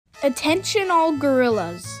Attention all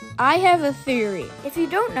gorillas. I have a theory. If you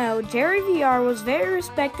don't know, Jerry VR was very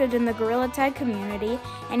respected in the gorilla tag community,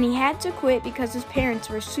 and he had to quit because his parents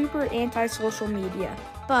were super anti-social media.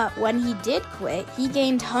 But when he did quit, he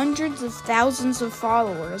gained hundreds of thousands of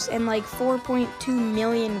followers and like 4.2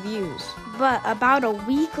 million views. But about a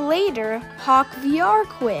week later, Hawk VR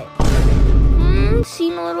quit.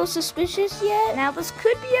 Seem a little suspicious yet? Now this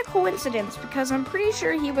could be a coincidence because I'm pretty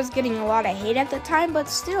sure he was getting a lot of hate at the time, but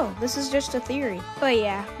still, this is just a theory. But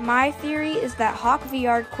yeah, my theory is that Hawk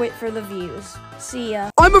VR quit for the views. See ya.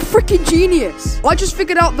 I'm a freaking genius! I just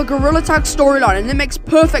figured out the gorilla tag storyline and it makes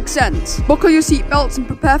perfect sense. Buckle your seatbelts and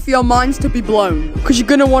prepare for your minds to be blown, because you're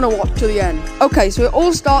gonna want to watch to the end. Okay, so it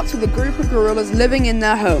all starts with a group of gorillas living in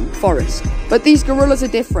their home, forest. But these gorillas are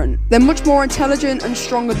different. They're much more intelligent and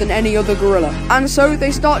stronger than any other gorilla. And so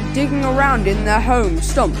they start digging around in their home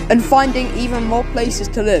stump and finding even more places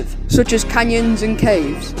to live, such as canyons and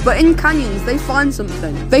caves. But in canyons, they find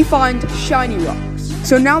something. They find shiny rocks.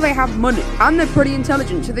 So now they have money, and they're pretty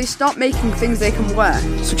intelligent, so they start making things they can wear,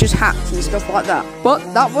 such as hats and stuff like that. But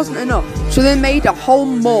that wasn't enough, so they made a whole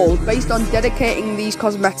mall based on dedicating these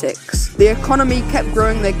cosmetics. The economy kept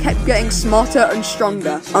growing, they kept getting smarter and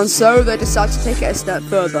stronger, and so they decided to take it a step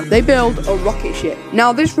further. They build a rocket ship.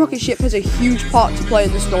 Now this rocket ship has a huge part to play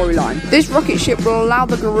in the storyline. This rocket ship will allow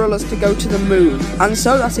the gorillas to go to the moon, and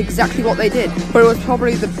so that's exactly what they did. But it was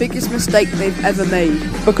probably the biggest mistake they've ever made,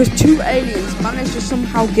 because two aliens managed to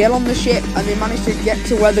somehow get on the ship and they managed to get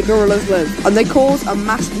to where the gorillas live, and they caused a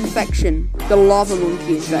mass infection, the lava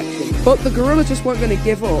monkey infection. But the gorillas just weren't going to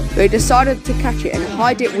give up. They decided to catch it and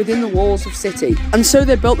hide it within the walls of city, and so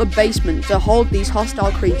they built a basement to hold these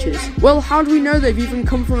hostile creatures. Well, how do we know they've even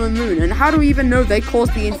come from the moon, and how do we even know they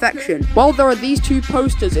caused the infection? Well, there are these two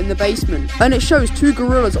posters in the basement, and it shows two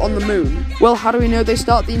gorillas on the moon. Well, how do we know they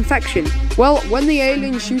start the infection? Well, when the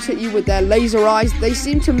aliens shoot at you with their laser eyes, they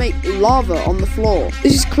seem to make lava on the floor.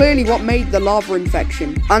 This is clearly what made the lava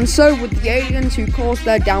infection. And so with the aliens who caused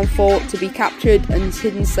their downfall to be captured and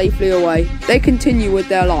hidden safely away, they continue with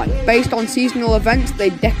their life. Based on seasonal events,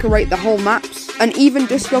 they decorate the whole maps and even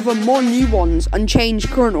discover more new ones and change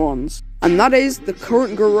current ones. And that is the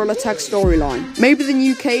current gorilla tag storyline. Maybe the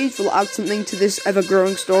new cage will add something to this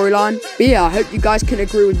ever-growing storyline. But yeah, I hope you guys can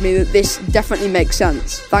agree with me that this definitely makes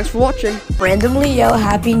sense. Thanks for watching. Randomly yell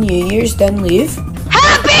Happy New Year's, then leave.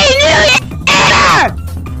 Happy New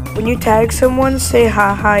Year! When you tag someone, say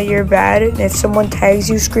haha, you're bad. And if someone tags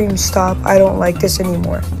you, scream stop, I don't like this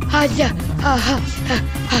anymore. Ha yeah, ha ha ha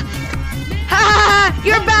ha. Ha ha ha,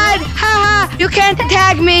 you're bad! Ha ha! You can't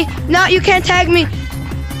tag me! No, you can't tag me!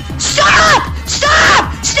 Stop!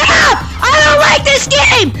 Stop! Stop! I don't like this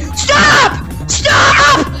game! Stop!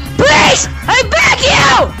 Stop! Please! I beg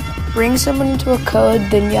you! Bring someone into a code,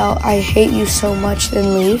 then yell, I hate you so much,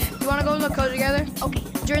 then leave. You wanna go in the code together? Okay.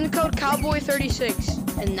 During the code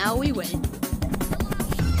Cowboy36. And now we win.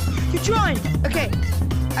 You joined! Okay.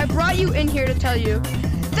 I brought you in here to tell you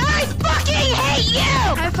that I fucking hate you!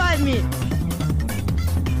 High five me.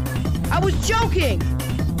 I was joking!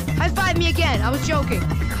 High five me again. I was joking.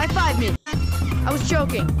 High five me. I was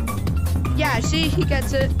joking. Yeah, see? He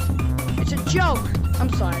gets it. It's a joke. I'm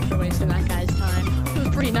sorry for wasting that guy's time. It was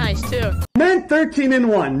pretty nice, too. Men 13 in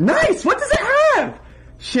 1. Nice! What does it have?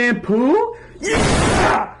 Shampoo?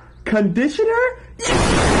 Yeah! Conditioner?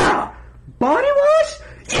 Yeah! Body wash?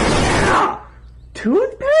 Yeah!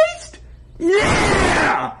 Toothpaste?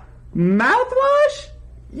 Yeah! Mouthwash?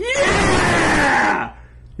 Yeah!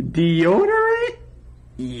 Deodorant?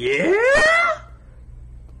 Yeah!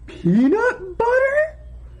 Peanut butter?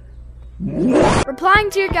 What?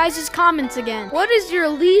 Replying to your guys' comments again. What is your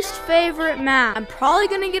least favorite map? I'm probably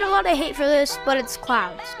gonna get a lot of hate for this, but it's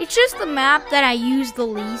clouds. It's just the map that I use the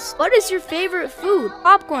least. What is your favorite food?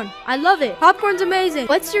 Popcorn. I love it. Popcorn's amazing.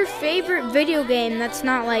 What's your favorite video game that's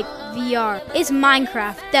not like VR? It's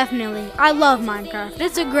Minecraft, definitely. I love Minecraft.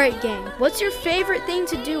 It's a great game. What's your favorite thing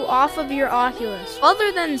to do off of your Oculus?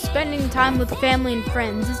 Other than spending time with family and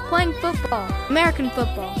friends, is playing football. American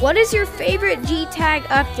football. What is your favorite G-Tag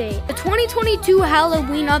update? The 2022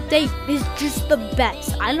 Halloween update is just the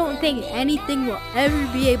best. I don't think anything will ever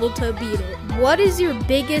be able to beat it. What is your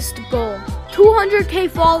biggest goal? 200k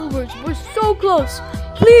followers. We're so close.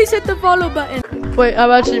 Please hit the follow button. Wait,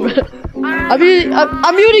 I'm actually...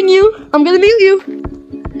 I'm muting you. I'm gonna mute you.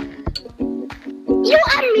 You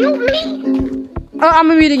unmute me? I'm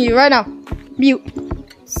muting you right now. Mute.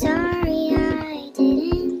 Sorry, I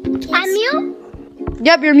didn't. Unmute?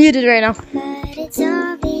 Yep, you're muted right now. But it's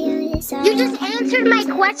obvious. You just answered my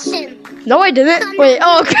question. No, I didn't. Wait,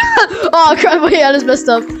 oh crap. Oh crap, wait, I just messed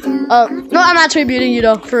up. No, I'm actually muting you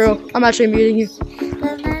though, for real. I'm actually muting you.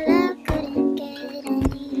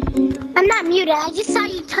 muted. I just saw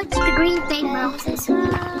you touch the green thing, bro.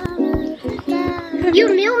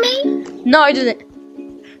 You knew me? No, I didn't.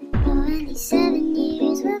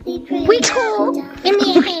 We cool. Give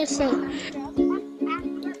me a handshake.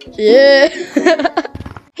 Yeah.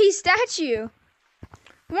 Hey, statue.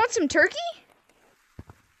 You want some turkey?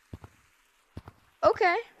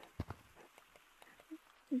 Okay.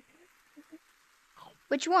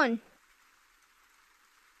 Which one?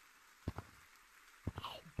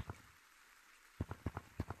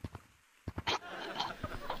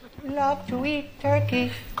 Love to eat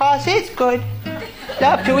turkey, 'cause it's good.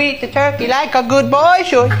 Love to eat the turkey like a good boy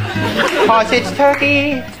should. 'Cause it's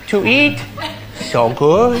turkey to eat, so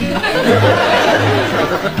good.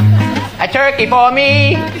 A turkey for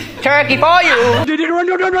me, turkey for you.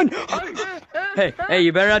 Run. Hey,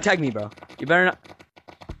 you better not tag me, bro. You better not.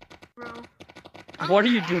 Bro. What are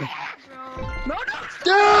you doing? Bro.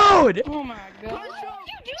 Dude! Oh my god.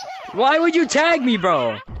 Why would you tag me,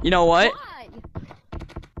 bro? You know what?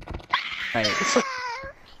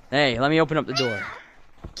 Hey, let me open up the door.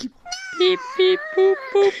 Beep, beep, boop,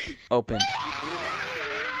 boop. Open.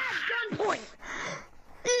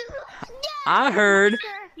 I heard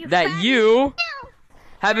that you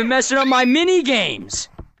have been messing up my mini games.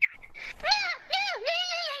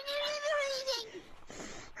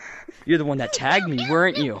 You're the one that tagged me,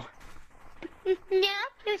 weren't you?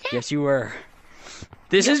 Yes, you were.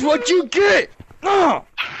 This is what you get! Ugh!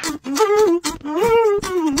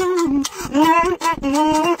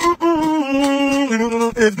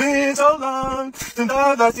 It's been so long since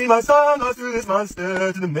I've seen my son go through this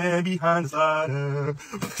monster to the man behind the slider.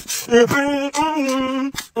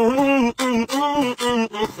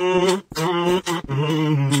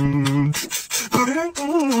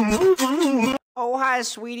 Oh, hi,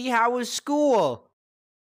 sweetie. How was school?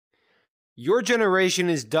 Your generation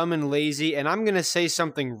is dumb and lazy, and I'm gonna say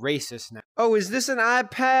something racist now. Oh, is this an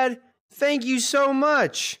iPad? Thank you so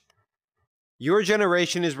much. Your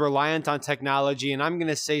generation is reliant on technology, and I'm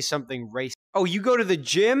gonna say something racist. Oh, you go to the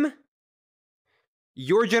gym?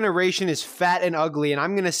 Your generation is fat and ugly, and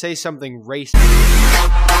I'm gonna say something racist.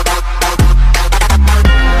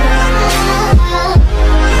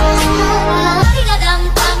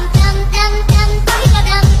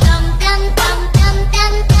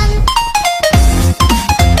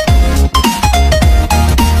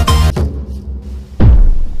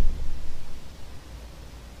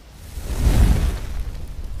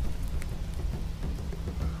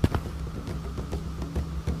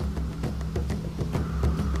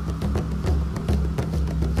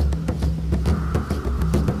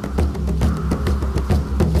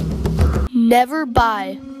 Never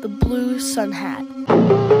buy the blue sun hat.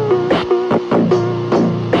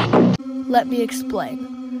 Let me explain.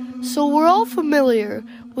 So we're all familiar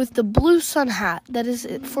with the blue sun hat that is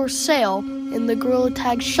for sale in the Gorilla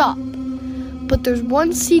Tag shop. But there's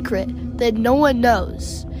one secret that no one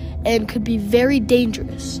knows and could be very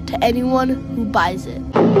dangerous to anyone who buys it.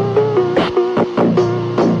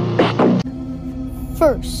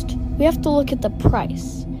 First, we have to look at the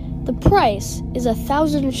price. The price is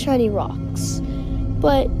 1,000 shiny rocks.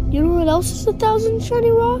 But you know what else is 1,000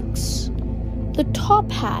 shiny rocks? The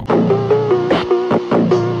top hat.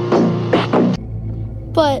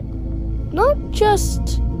 But not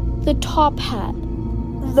just the top hat,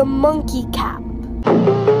 the monkey cap.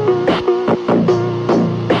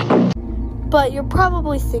 But you're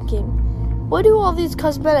probably thinking, what do all these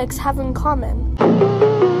cosmetics have in common?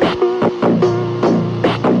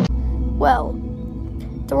 Well,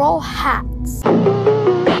 they're all hats.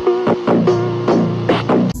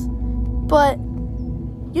 But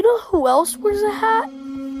you know who else wears a hat?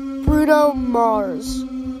 Bruno Mars.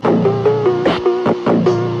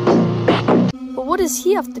 But what does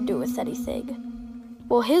he have to do with anything?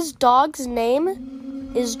 Well, his dog's name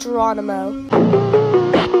is Geronimo.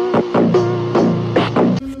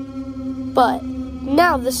 But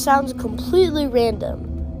now this sounds completely random.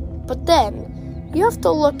 But then you have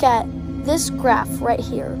to look at this graph right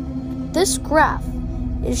here. This graph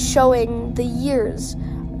is showing the years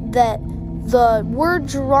that the word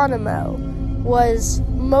Geronimo was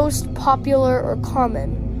most popular or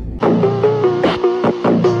common.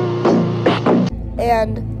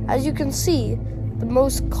 And as you can see, the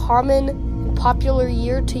most common and popular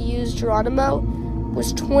year to use Geronimo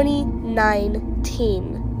was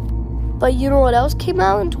 2019. But you know what else came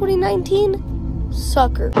out in 2019?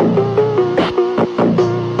 Sucker.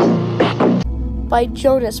 By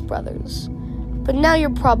Jonas Brothers. But now you're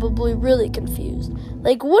probably really confused.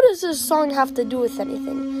 Like, what does this song have to do with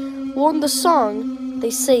anything? Well, in the song, they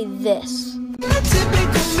say this.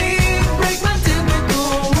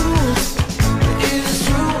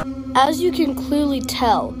 as you can clearly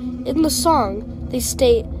tell, in the song, they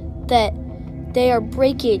state that they are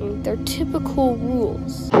breaking their typical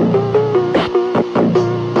rules.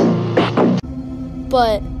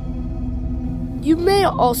 But you may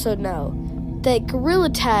also know that Gorilla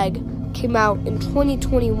Tag came out in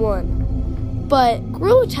 2021. But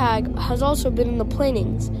Gorilla Tag has also been in the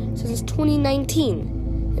plannings since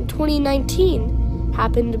 2019. And 2019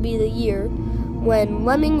 happened to be the year when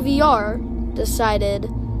Lemming VR decided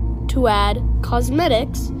to add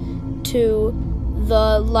cosmetics to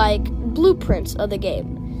the blueprints of the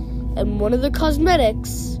game. And one of the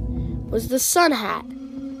cosmetics was the sun hat.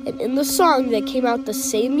 And in the song that came out the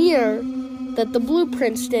same year that the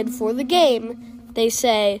blueprints did for the game, they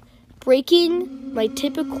say, breaking my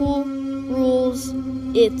typical rules,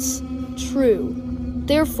 it's true.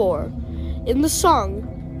 Therefore, in the song,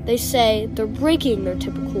 they say they're breaking their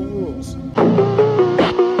typical rules.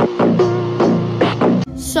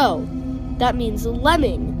 So, that means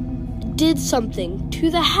Lemming did something to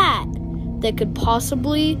the hat that could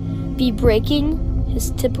possibly be breaking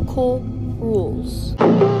his typical rules.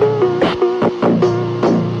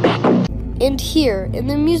 And here, in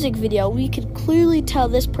the music video, we could clearly tell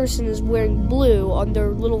this person is wearing blue on their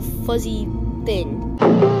little fuzzy thing.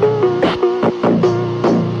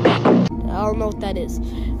 I don't know what that is.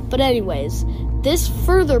 But anyways, this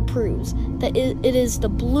further proves that it is the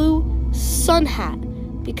blue sun hat,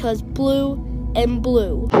 because blue and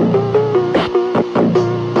blue.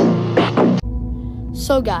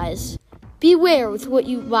 So guys, beware with what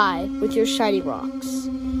you buy with your shiny rocks.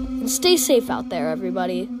 And stay safe out there,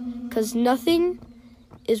 everybody, because nothing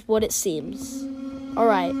is what it seems.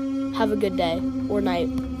 Alright, have a good day or night.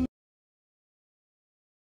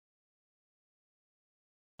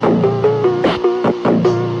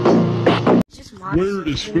 Where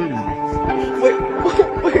is food?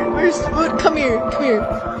 Where's food? Come here.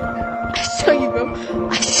 I show you, bro.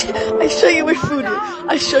 I show you where food is.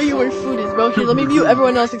 I show you where food is, bro. Here, let me mute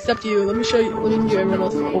everyone else except you. Let me mute everyone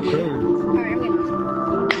else. Okay.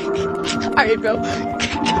 Alright, bro.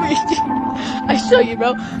 Come here. I show you,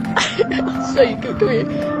 bro. I'll show you. Come here.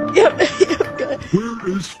 Yep, good.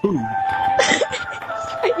 Where is food?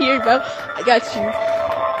 Right here, bro. I got you.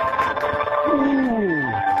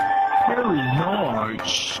 Very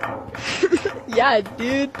nice. Yeah,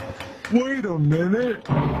 dude. Wait a minute.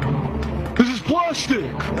 This is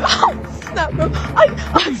plastic. Oh, snap, bro.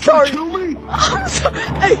 I'm sorry. Kill me? I'm sorry.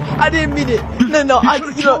 Hey, I didn't mean it. No, you know. I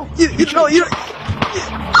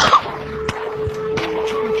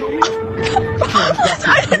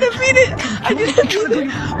didn't mean it.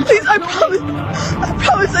 Please, I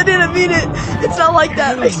promise I didn't mean it. It's not like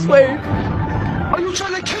that, I swear. Are you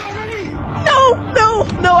trying to kill me?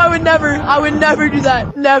 No, I would never do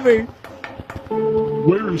that. Never.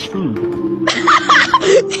 Where is food?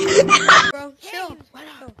 Bro, chill.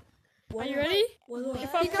 Are you ready?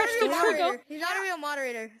 If I press the trigger. He's not a real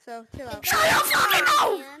moderator, so chill out.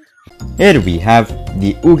 Here we have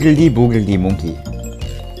the Oogledy Boogledy monkey.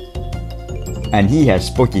 And he has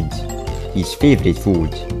spotted his favorite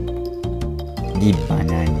food, the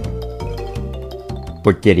banana.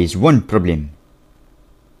 But there is one problem.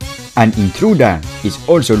 An intruder is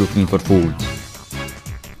also looking for food.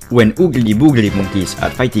 When Oogledy Boogledy monkeys are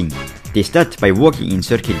fighting, they start by walking in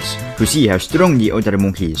circles to see how strong the other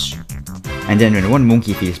monkey is. And then when one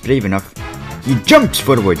monkey feels brave enough, he jumps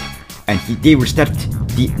forward and they will start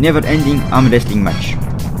the never-ending arm wrestling match.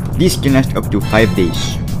 This can last up to 5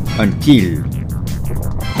 days, until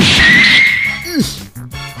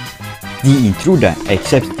the intruder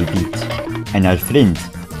accepts defeat, and our friend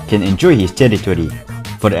can enjoy his territory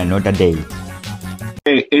for another day.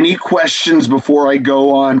 Hey, any questions before I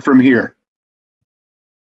go on from here?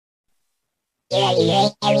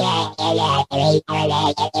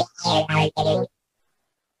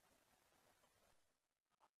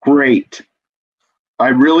 Great. I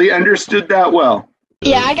really understood that well.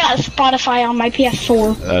 Yeah, I got Spotify on my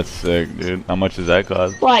PS4. That's sick, dude. How much does that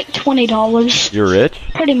cost? Like $20. You're rich?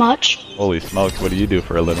 Pretty much. Holy smokes, what do you do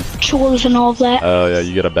for a living? Chores and all that. Oh, yeah,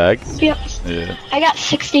 you get a bag? Yep. Yeah. I got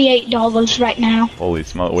 $68 right now. Holy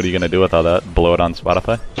smoke, what are you gonna do with all that? Blow it on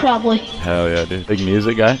Spotify? Probably. Hell yeah, dude. Big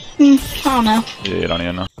music guy? I don't know. Yeah, you don't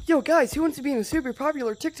even know. Yo, guys, who wants to be in a super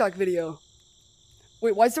popular TikTok video?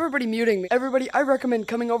 Wait, why is everybody muting me? Everybody, I recommend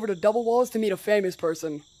coming over to Double Walls to meet a famous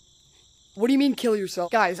person. What do you mean kill yourself?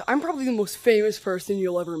 Guys, I'm probably the most famous person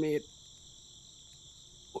you'll ever meet.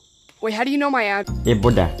 Wait, how do you know my ad? Hey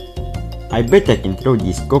Buddha, I bet I can throw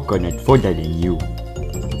this coconut further than you.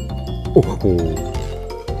 Oh,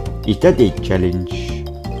 is that a challenge?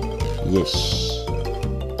 Yes.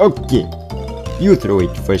 Okay, you throw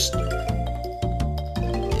it first.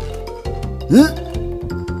 Let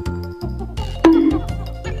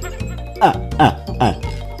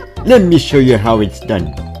me show you how it's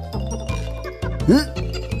done.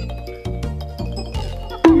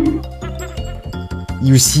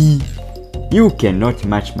 You see, you cannot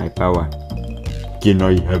match my power. Can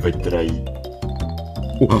I have a try?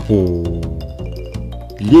 Oh,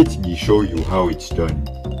 let me show you how it's done.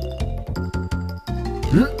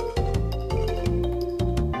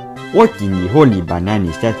 What in the holy banana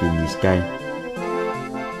is that in the sky?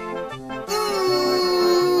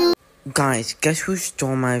 Guys, guess who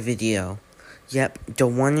stole my video? Yep, the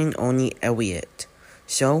one and only Elliot.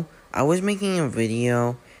 So, I was making a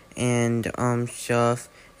video and stuff,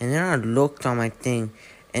 and then I looked on my thing,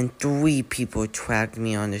 and 3 people tagged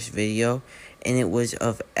me on this video, and it was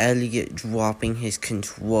of Elliot dropping his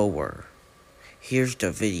controller. Here's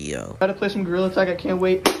the video. Gotta play some Gorilla Tag, I can't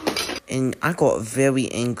wait. And I got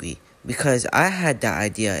very angry because I had that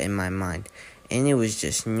idea in my mind, and it was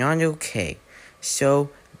just not okay. So,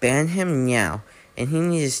 ban him now, and he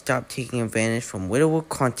needs to stop taking advantage from widower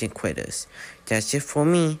content creators. That's it for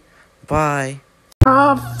me. Bye.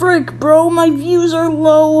 Ah, frick, bro, my views are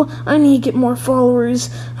low. I need to get more followers.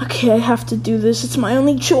 Okay, I have to do this. It's my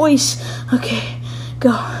only choice. Okay,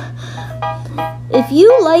 go. If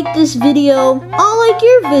you like this video, I'll like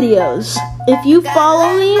your videos. If you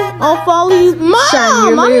follow me, I'll follow you. Mom,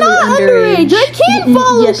 Son, I'm not underage. I can't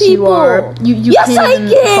follow yes, people. You are. You yes, can't I even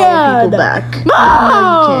can. follow people back. Mom, No,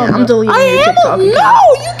 you can't. I'm deleting your TikTok account. No,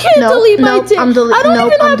 you can't delete my TikTok. I don't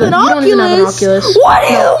even have an Oculus. You don't even have an Oculus. What do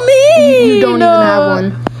you mean? You don't even have one.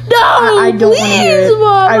 No, I don't want to hear it.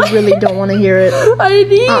 Mom. I really don't want to hear it. I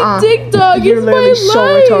need TikTok. You're it's literally my so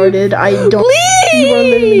life. retarded. I don't. Please. You are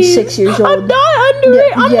literally 6 years old. I'm not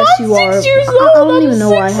underage. I'm yes, not you 6 are. years old. I don't even know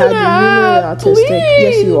why I had you. You're literally autistic. Please,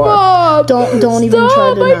 yes, you are. Mom. Don't even try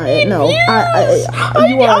to deny it. No, you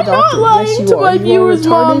are adopted. Yes, you are. You are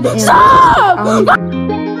retarded. And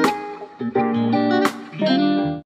Stop!